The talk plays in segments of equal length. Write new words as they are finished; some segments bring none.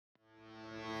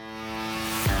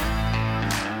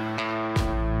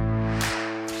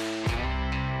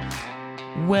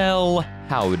Well,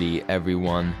 howdy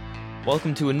everyone.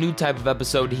 Welcome to a new type of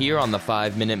episode here on the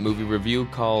 5-Minute Movie Review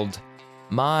called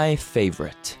My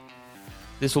Favorite.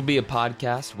 This will be a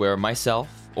podcast where myself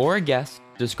or a guest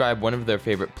describe one of their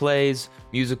favorite plays,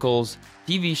 musicals,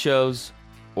 TV shows,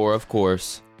 or of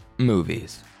course,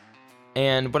 movies.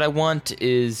 And what I want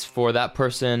is for that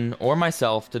person or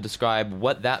myself to describe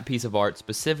what that piece of art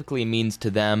specifically means to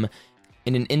them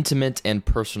in an intimate and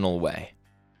personal way.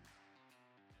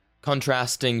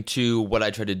 Contrasting to what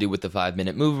I try to do with the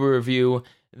 5-Minute Movie Review,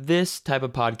 this type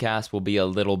of podcast will be a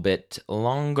little bit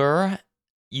longer,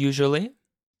 usually.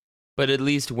 But at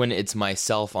least when it's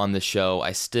myself on the show,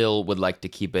 I still would like to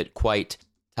keep it quite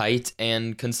tight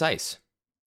and concise.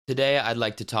 Today, I'd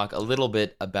like to talk a little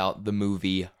bit about the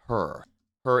movie Her.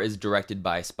 Her is directed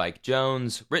by Spike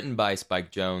Jonze, written by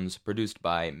Spike Jonze, produced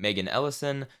by Megan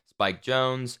Ellison, Spike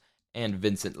Jonze, and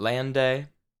Vincent Landay.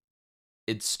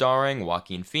 It's starring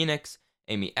Joaquin Phoenix,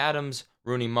 Amy Adams,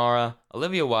 Rooney Mara,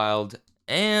 Olivia Wilde,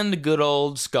 and good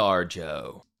old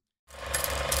ScarJo.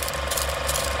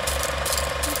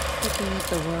 Looking at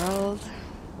the world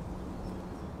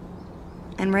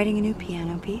and writing a new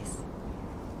piano piece.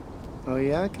 Oh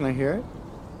yeah? Can I hear it?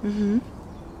 Mm-hmm.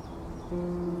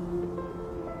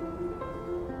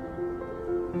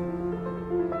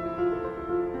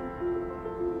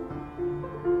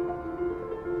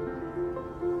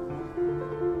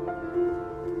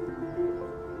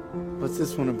 What's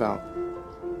this one about?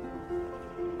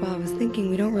 Well, I was thinking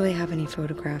we don't really have any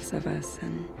photographs of us,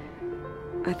 and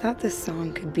I thought this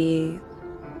song could be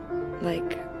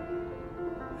like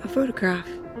a photograph.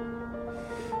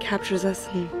 Captures us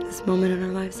in this moment in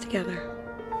our lives together.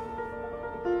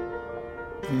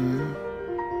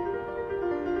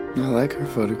 I like her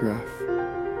photograph.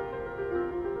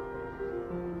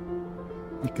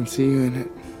 I can see you in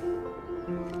it.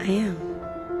 I am.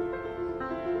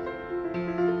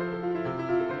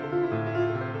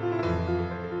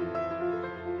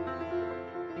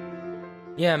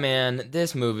 Yeah, man,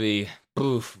 this movie,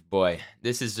 oof, boy,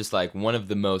 this is just like one of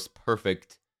the most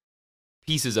perfect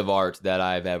pieces of art that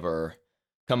I've ever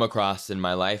come across in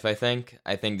my life, I think.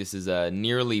 I think this is a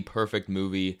nearly perfect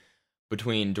movie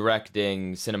between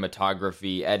directing,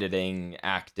 cinematography, editing,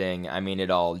 acting. I mean, it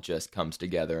all just comes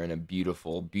together in a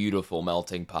beautiful, beautiful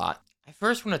melting pot. I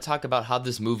first want to talk about how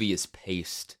this movie is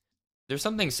paced. There's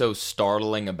something so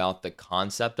startling about the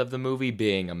concept of the movie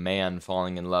being a man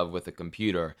falling in love with a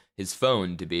computer, his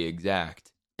phone to be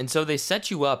exact. And so they set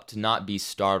you up to not be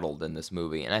startled in this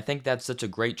movie, and I think that's such a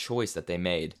great choice that they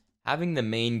made. Having the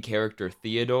main character,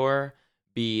 Theodore,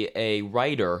 be a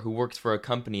writer who works for a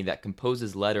company that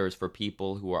composes letters for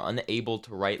people who are unable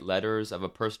to write letters of a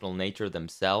personal nature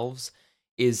themselves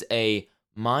is a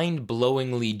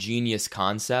mind-blowingly genius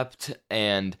concept,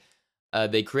 and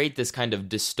they create this kind of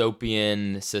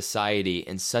dystopian society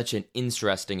in such an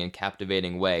interesting and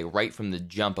captivating way right from the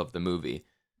jump of the movie.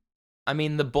 I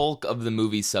mean, the bulk of the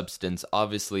movie's substance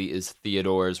obviously is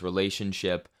Theodore's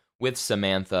relationship with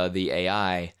Samantha, the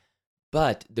AI,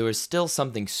 but there is still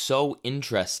something so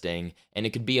interesting, and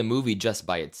it could be a movie just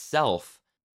by itself.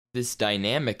 This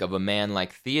dynamic of a man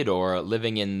like Theodore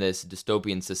living in this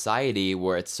dystopian society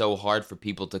where it's so hard for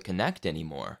people to connect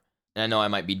anymore. And I know I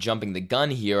might be jumping the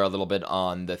gun here a little bit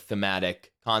on the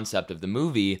thematic concept of the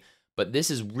movie, but this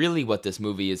is really what this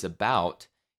movie is about.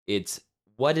 It's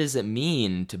what does it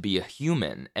mean to be a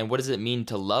human, and what does it mean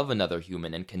to love another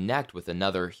human and connect with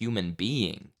another human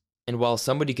being? And while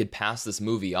somebody could pass this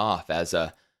movie off as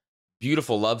a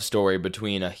beautiful love story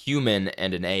between a human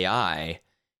and an AI,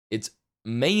 it's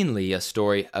mainly a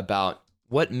story about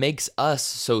what makes us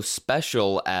so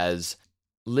special as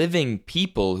living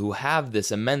people who have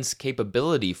this immense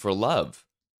capability for love.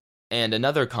 And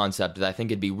another concept that I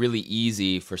think it'd be really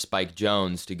easy for Spike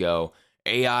Jonze to go,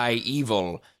 AI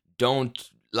evil, don't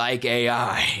like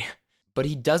AI. But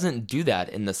he doesn't do that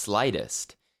in the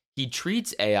slightest. He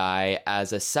treats AI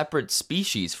as a separate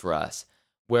species for us,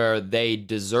 where they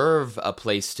deserve a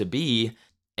place to be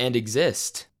and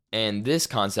exist. And this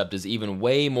concept is even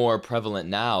way more prevalent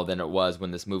now than it was when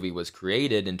this movie was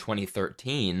created in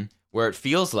 2013, where it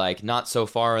feels like not so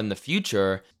far in the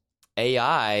future,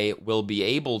 AI will be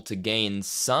able to gain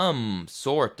some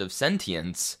sort of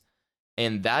sentience,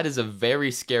 and that is a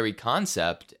very scary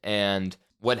concept. And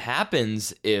what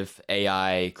happens if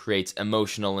AI creates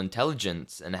emotional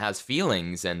intelligence and has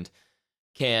feelings and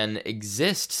can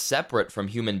exist separate from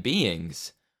human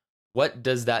beings? What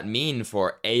does that mean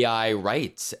for AI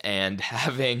rights and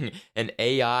having an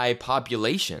AI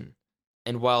population?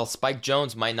 And while Spike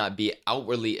Jonze might not be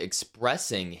outwardly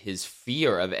expressing his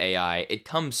fear of AI, it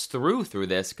comes through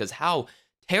this, because how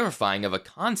terrifying of a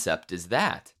concept is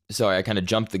that? Sorry, I kind of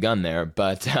jumped the gun there,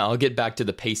 but I'll get back to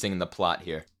the pacing and the plot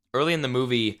here. Early in the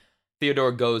movie,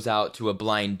 Theodore goes out to a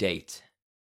blind date,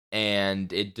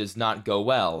 and it does not go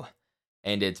well.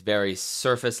 And it's very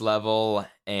surface level,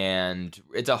 and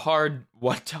it's a hard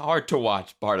to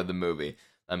watch part of the movie,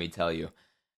 let me tell you.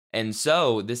 And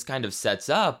so this kind of sets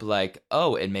up like,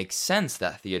 oh, it makes sense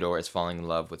that Theodore is falling in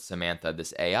love with Samantha,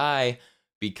 this AI,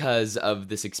 because of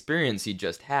this experience he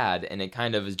just had. And it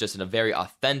kind of is just in a very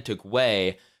authentic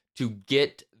way to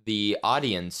get the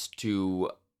audience to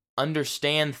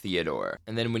understand Theodore.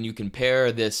 And then when you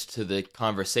compare this to the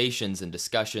conversations and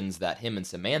discussions that him and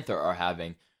Samantha are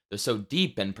having, they're so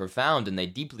deep and profound, and they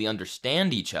deeply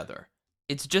understand each other.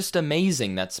 It's just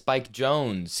amazing that Spike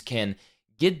Jonze can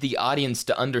get the audience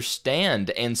to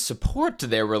understand and support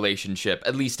their relationship,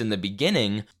 at least in the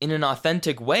beginning, in an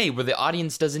authentic way where the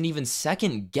audience doesn't even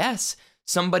second guess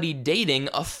somebody dating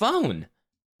a phone.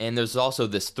 And there's also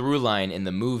this through line in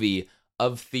the movie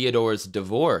of Theodore's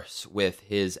divorce with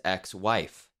his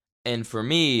ex-wife. And for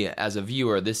me, as a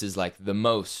viewer, this is like the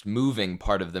most moving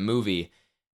part of the movie.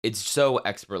 It's so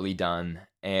expertly done,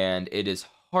 and it is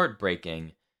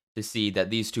heartbreaking to see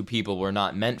that these two people were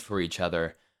not meant for each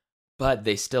other, but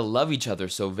they still love each other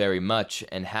so very much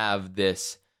and have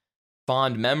this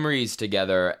fond memories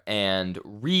together and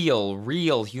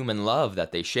real human love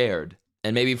that they shared.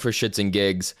 And maybe for shits and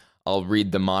gigs, I'll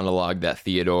read the monologue that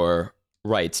Theodore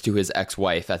writes to his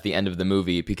ex-wife at the end of the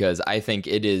movie, because I think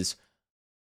it is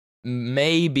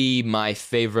maybe my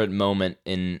favorite moment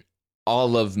in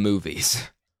all of movies.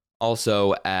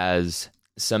 Also, as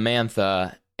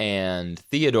Samantha and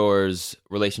Theodore's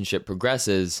relationship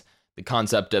progresses, the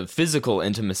concept of physical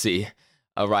intimacy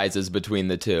arises between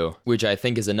the two, which I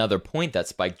think is another point that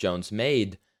Spike Jonze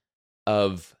made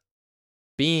of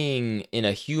being in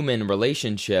a human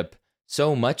relationship.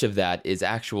 So much of that is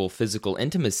actual physical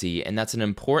intimacy, and that's an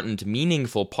important,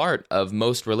 meaningful part of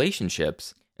most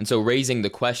relationships. And so raising the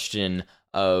question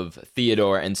of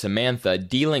Theodore and Samantha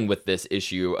dealing with this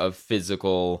issue of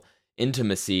physical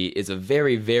intimacy is a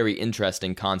very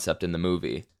interesting concept in the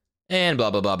movie. And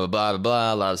blah, blah, blah, blah, blah,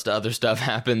 blah, a lot of other stuff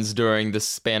happens during the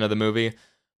span of the movie.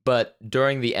 But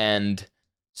during the end,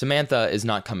 Samantha is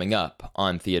not coming up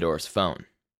on Theodore's phone.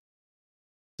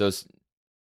 So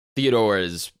Theodore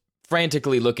is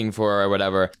frantically looking for her or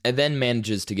whatever, and then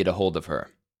manages to get a hold of her.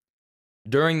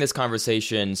 During this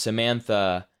conversation,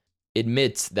 Samantha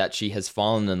admits that she has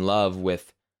fallen in love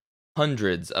with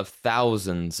hundreds of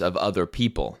thousands of other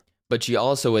people, but she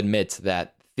also admits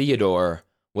that Theodore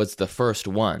was the first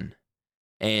one,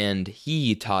 and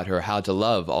he taught her how to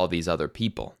love all these other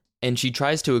people. And she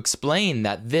tries to explain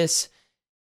that this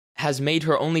has made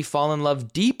her only fall in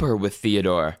love deeper with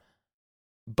Theodore.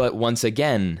 But once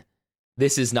again,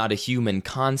 this is not a human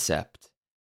concept.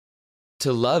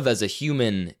 To love as a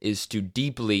human is to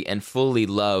deeply and fully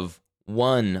love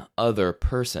one other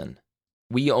person.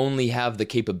 We only have the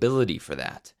capability for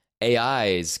that.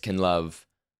 AIs can love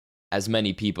as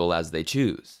many people as they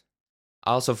choose.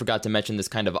 I also forgot to mention this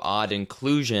kind of odd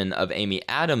inclusion of Amy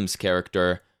Adams'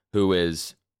 character, who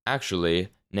is actually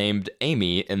named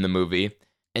Amy in the movie,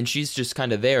 and she's just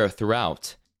kind of there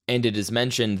throughout. And it is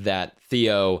mentioned that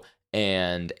Theo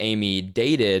and Amy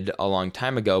dated a long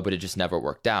time ago, but it just never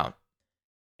worked out.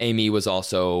 Amy was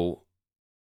also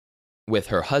with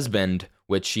her husband,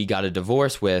 which she got a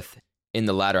divorce with in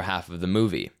the latter half of the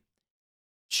movie.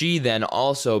 She then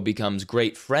also becomes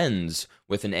great friends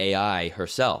with an AI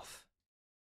herself.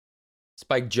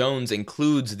 Spike Jonze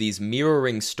includes these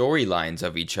mirroring storylines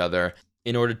of each other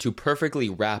in order to perfectly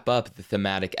wrap up the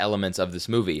thematic elements of this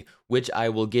movie, which I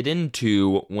will get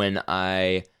into when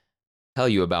I tell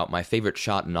you about my favorite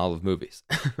shot in all of movies.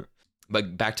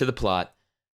 But back to the plot.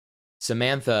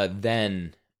 Samantha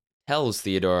then tells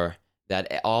Theodore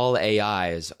that all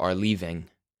AIs are leaving,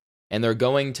 and they're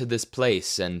going to this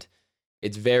place, and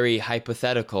it's very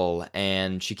hypothetical,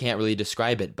 and she can't really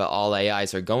describe it, but all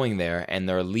AIs are going there, and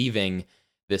they're leaving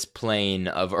this plane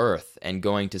of Earth and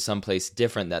going to someplace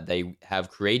different that they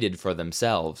have created for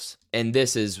themselves. And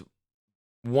this is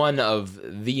one of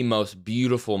the most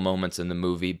beautiful moments in the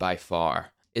movie by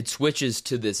far. It switches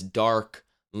to this dark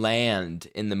land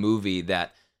in the movie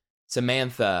that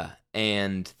Samantha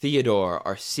and Theodore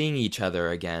are seeing each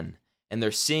other again, and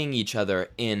they're seeing each other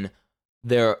in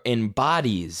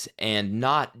bodies and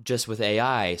not just with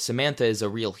AI. Samantha is a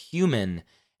real human,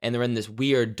 and they're in this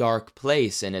weird dark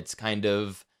place, and it's kind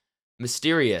of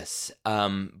mysterious.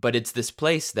 But it's this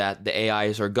place that the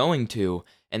AIs are going to,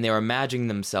 and they're imagining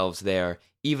themselves there,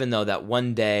 even though that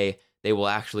one day they will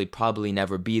actually probably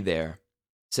never be there.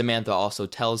 Samantha also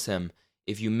tells him,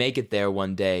 if you make it there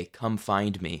one day, come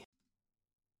find me.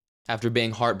 After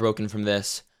being heartbroken from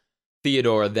this,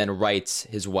 Theodore then writes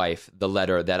his wife the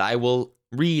letter that I will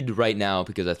read right now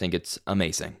because I think it's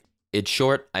amazing. It's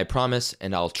short, I promise,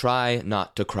 and I'll try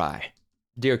not to cry.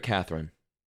 Dear Catherine,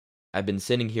 I've been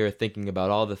sitting here thinking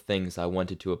about all the things I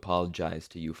wanted to apologize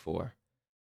to you for.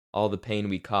 All the pain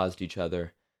we caused each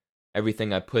other,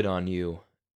 everything I put on you,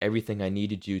 everything I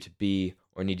needed you to be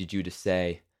or needed you to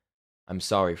say. I'm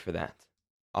sorry for that.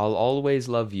 I'll always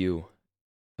love you,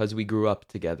 'cause we grew up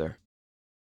together.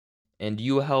 And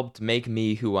you helped make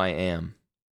me who I am.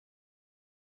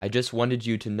 I just wanted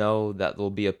you to know that there'll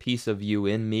be a piece of you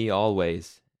in me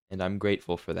always, and I'm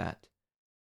grateful for that.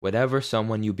 Whatever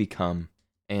someone you become,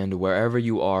 and wherever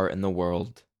you are in the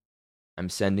world, I'm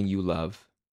sending you love.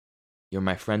 You're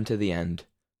my friend to the end.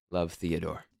 Love,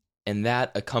 Theodore. And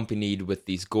that, accompanied with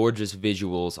these gorgeous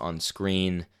visuals on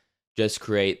screen, just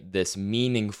create this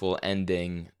meaningful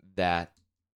ending that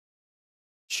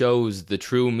shows the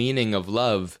true meaning of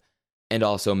love and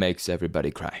also makes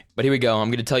everybody cry. But here we go. I'm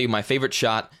going to tell you my favorite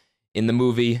shot in the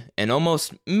movie, and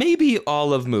almost maybe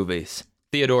all of movies.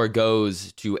 Theodore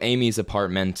goes to Amy's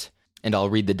apartment, and I'll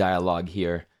read the dialogue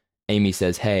here. Amy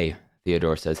says, "Hey."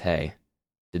 Theodore says, "Hey.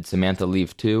 Did Samantha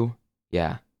leave too?"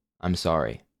 "Yeah. I'm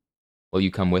sorry. Will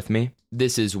you come with me?"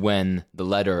 This is when the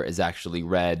letter is actually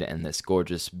read and this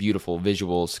gorgeous, beautiful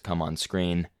visuals come on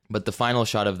screen. But the final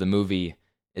shot of the movie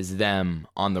is them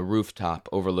on the rooftop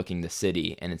overlooking the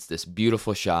city, and it's this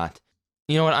beautiful shot.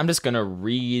 You know what? I'm just going to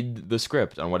read the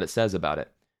script on what it says about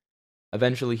it.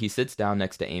 Eventually, he sits down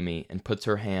next to Amy and puts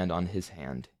her hand on his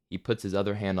hand. He puts his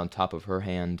other hand on top of her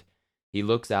hand. He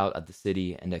looks out at the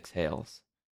city and exhales.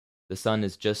 The sun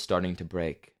is just starting to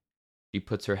break. She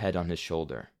puts her head on his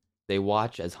shoulder. They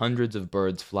watch as hundreds of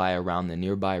birds fly around the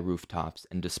nearby rooftops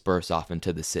and disperse off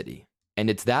into the city. And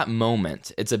it's that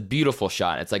moment, it's a beautiful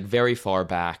shot, it's like very far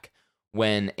back,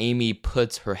 when Amy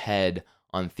puts her head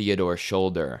on Theodore's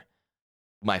shoulder.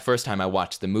 My first time I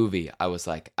watched the movie, I was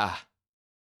like,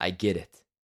 I get it.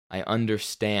 I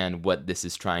understand what this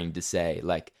is trying to say.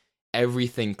 Like,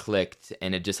 everything clicked,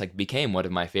 and it just like became one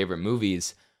of my favorite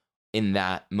movies in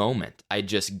that moment. I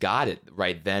just got it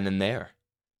right then and there.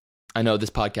 I know this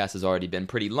podcast has already been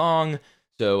pretty long,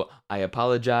 so I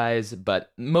apologize,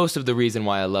 but most of the reason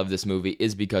why I love this movie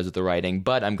is because of the writing,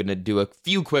 but I'm going to do a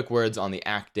few quick words on the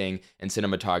acting and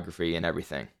cinematography and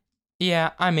everything.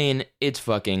 Yeah, I mean, it's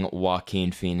fucking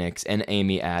Joaquin Phoenix and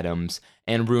Amy Adams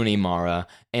and Rooney Mara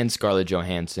and Scarlett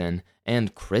Johansson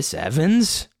and Chris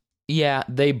Evans. Yeah,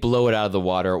 they blow it out of the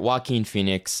water. Joaquin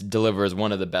Phoenix delivers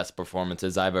one of the best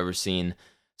performances I've ever seen.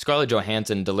 Scarlett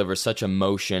Johansson delivers such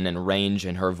emotion and range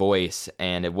in her voice,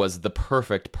 and it was the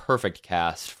perfect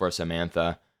cast for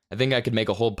Samantha. I think I could make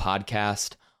a whole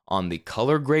podcast on the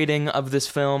color grading of this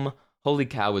film. Holy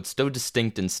cow, it's so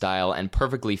distinct in style and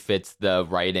perfectly fits the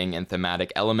writing and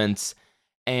thematic elements,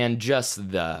 and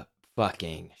just the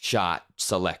fucking shot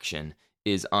selection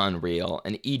is unreal,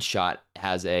 and each shot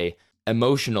has a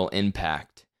emotional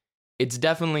impact. It's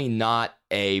definitely not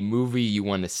a movie you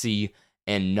want to see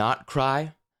and not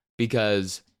cry,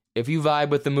 because if you vibe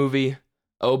with the movie,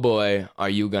 oh boy,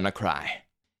 are you gonna cry.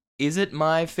 Is it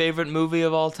my favorite movie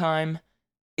of all time?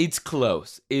 It's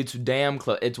close. It's damn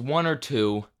close. It's one or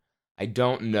two. I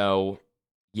don't know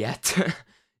yet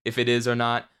if it is or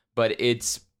not, but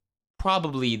it's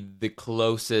probably the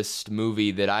closest movie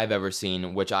that I've ever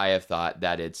seen, which I have thought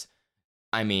that it's,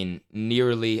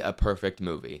 nearly a perfect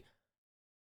movie.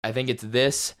 I think it's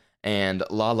this and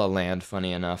La La Land,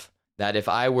 funny enough, that if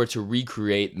I were to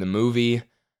recreate the movie,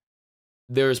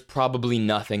 there's probably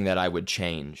nothing that I would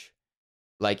change.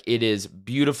 Like, it is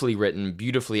beautifully written,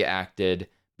 beautifully acted,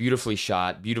 beautifully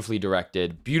shot, beautifully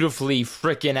directed, beautifully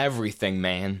frickin' everything,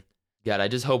 man. God, I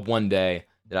just hope one day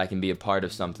that I can be a part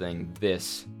of something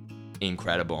this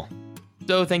incredible.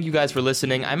 So thank you guys for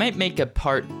listening. I might make a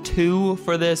part 2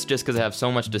 for this just because I have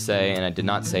so much to say and I did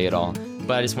not say it all.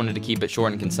 But I just wanted to keep it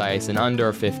short and concise and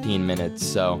under 15 minutes.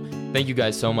 So thank you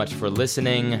guys so much for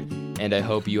listening, and I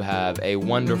hope you have a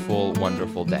wonderful,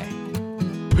 wonderful day.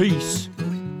 Peace.